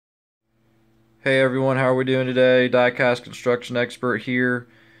Hey everyone, how are we doing today? Diecast construction expert here.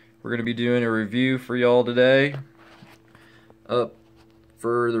 We're going to be doing a review for y'all today. Up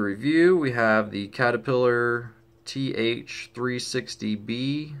for the review, we have the Caterpillar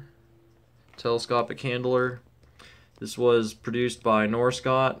TH360B telescopic handler. This was produced by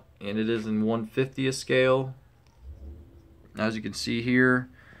Norscot and it is in 1/50th scale. As you can see here,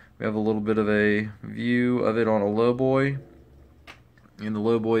 we have a little bit of a view of it on a lowboy. And the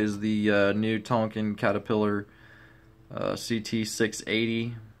lowboy is the new Tonkin Caterpillar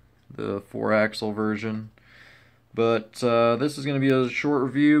CT680, the 4-axle version. But this is going to be a short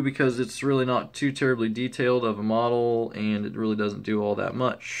review because it's really not too terribly detailed of a model and it really doesn't do all that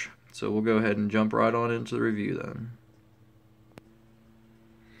much. So we'll go ahead and jump right on into the review then.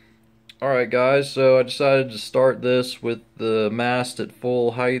 Alright guys, so I decided to start this with the mast at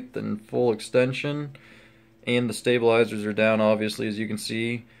full height and full extension. And the stabilizers are down, obviously, as you can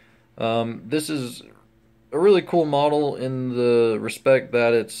see. This is a really cool model in the respect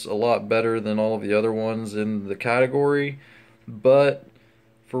that it's a lot better than all of the other ones in the category, but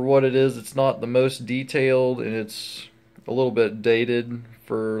for what it is, it's not the most detailed and it's a little bit dated,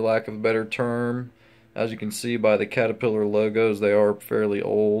 for lack of a better term. As you can see by the Caterpillar logos, they are fairly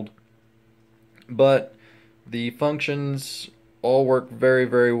old, but the functions all work very,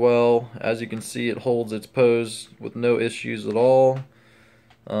 very well. As you can see, it holds its pose with no issues at all.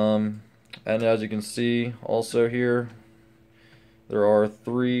 And as you can see also here, there are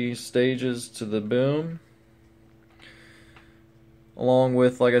 3 stages to the boom. Along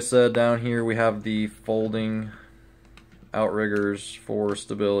with, like I said, down here we have the folding outriggers for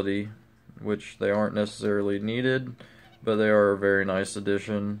stability, which they aren't necessarily needed, but they are a very nice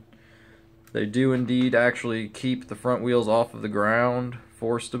addition. They do indeed actually keep the front wheels off of the ground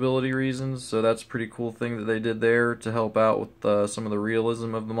for stability reasons, so that's a pretty cool thing that they did there to help out with some of the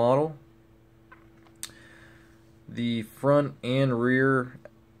realism of the model. The front and rear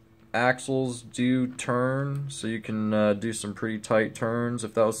axles do turn, so you can do some pretty tight turns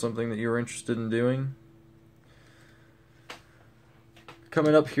if that was something that you were interested in doing.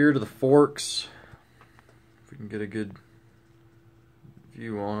 Coming up here to the forks, if we can get a good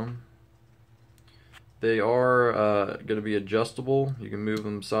view on them. They are going to be adjustable. You can move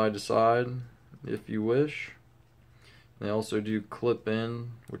them side to side if you wish. They also do clip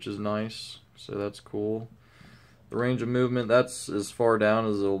in, which is nice, so that's cool. The range of movement, that's as far down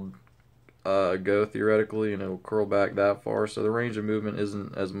as it'll go theoretically, and it'll curl back that far, so the range of movement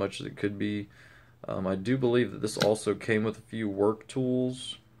isn't as much as it could be. I do believe that this also came with a few work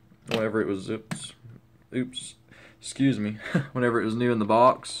tools whenever it was, excuse me, whenever it was new in the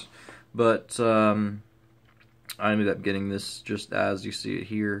box, but I ended up getting this just as you see it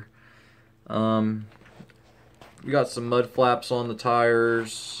here. We got some mud flaps on the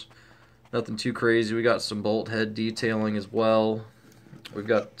tires, nothing too crazy. We got some bolt head detailing as well. We've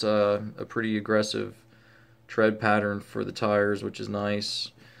got a pretty aggressive tread pattern for the tires, which is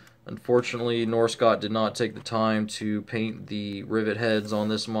nice. Unfortunately, Norscot did not take the time to paint the rivet heads on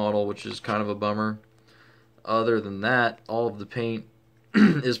this model, which is kind of a bummer. Other than that, all of the paint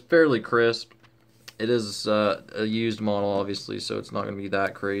is fairly crisp. It is a used model, obviously, so it's not going to be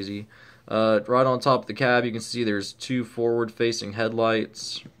that crazy. Right on top of the cab, you can see there's 2 forward-facing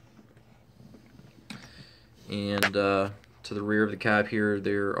headlights. And to the rear of the cab here,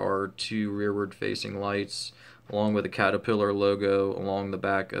 there are 2 rearward-facing lights, along with a Caterpillar logo along the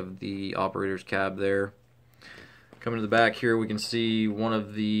back of the operator's cab there. Coming to the back here, we can see one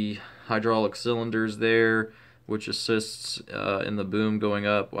of the hydraulic cylinders there, which assists in the boom going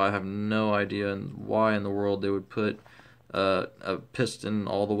up. I have no idea why in the world they would put a piston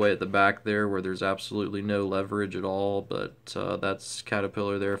all the way at the back there where there's absolutely no leverage at all, but that's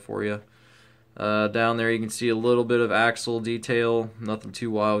Caterpillar there for you. Down there you can see a little bit of axle detail, nothing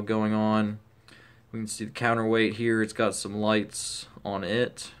too wild going on. We can see the counterweight here, it's got some lights on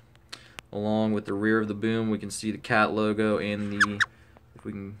it. Along with the rear of the boom, we can see the Cat logo and the, if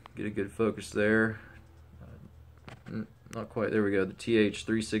we can get a good focus there, not quite, there we go, the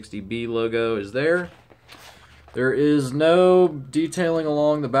TH360B logo is there. There is no detailing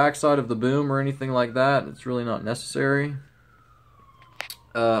along the backside of the boom or anything like that. It's really not necessary.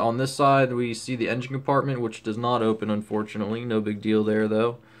 On this side we see the engine compartment, which does not open, unfortunately. No big deal there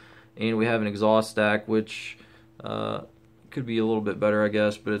though. And we have an exhaust stack, which could be a little bit better, I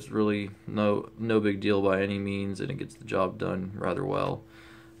guess, but it's really no big deal by any means, and it gets the job done rather well.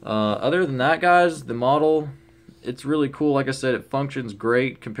 Other than that, guys, the model, it's really cool. Like I said, it functions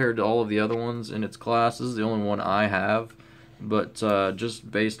great compared to all of the other ones in its class. This is the only one I have, but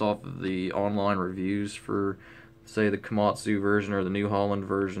just based off of the online reviews for say the Komatsu version or the New Holland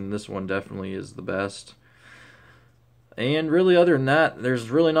version. This one definitely is the best. And really, other than that, there's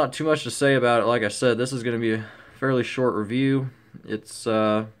really not too much to say about it. Like I said, this is going to be a fairly short review. It's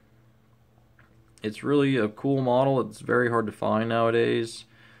really a cool model. It's very hard to find nowadays.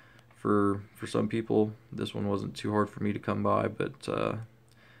 For some people, this one wasn't too hard for me to come by, but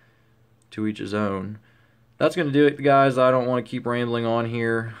to each his own. That's going to do it, guys. I don't want to keep rambling on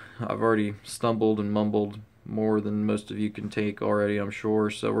here. I've already stumbled and mumbled more than most of you can take already, I'm sure,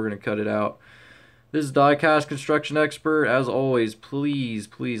 so we're going to cut it out. This is Diecast Construction Expert. As always, please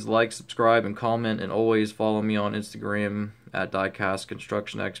like, subscribe, and comment, and always follow me on Instagram at Diecast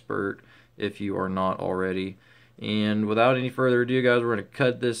Construction Expert if you are not already. And without any further ado, guys, we're going to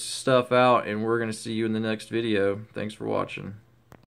cut this stuff out, and we're going to see you in the next video. Thanks for watching.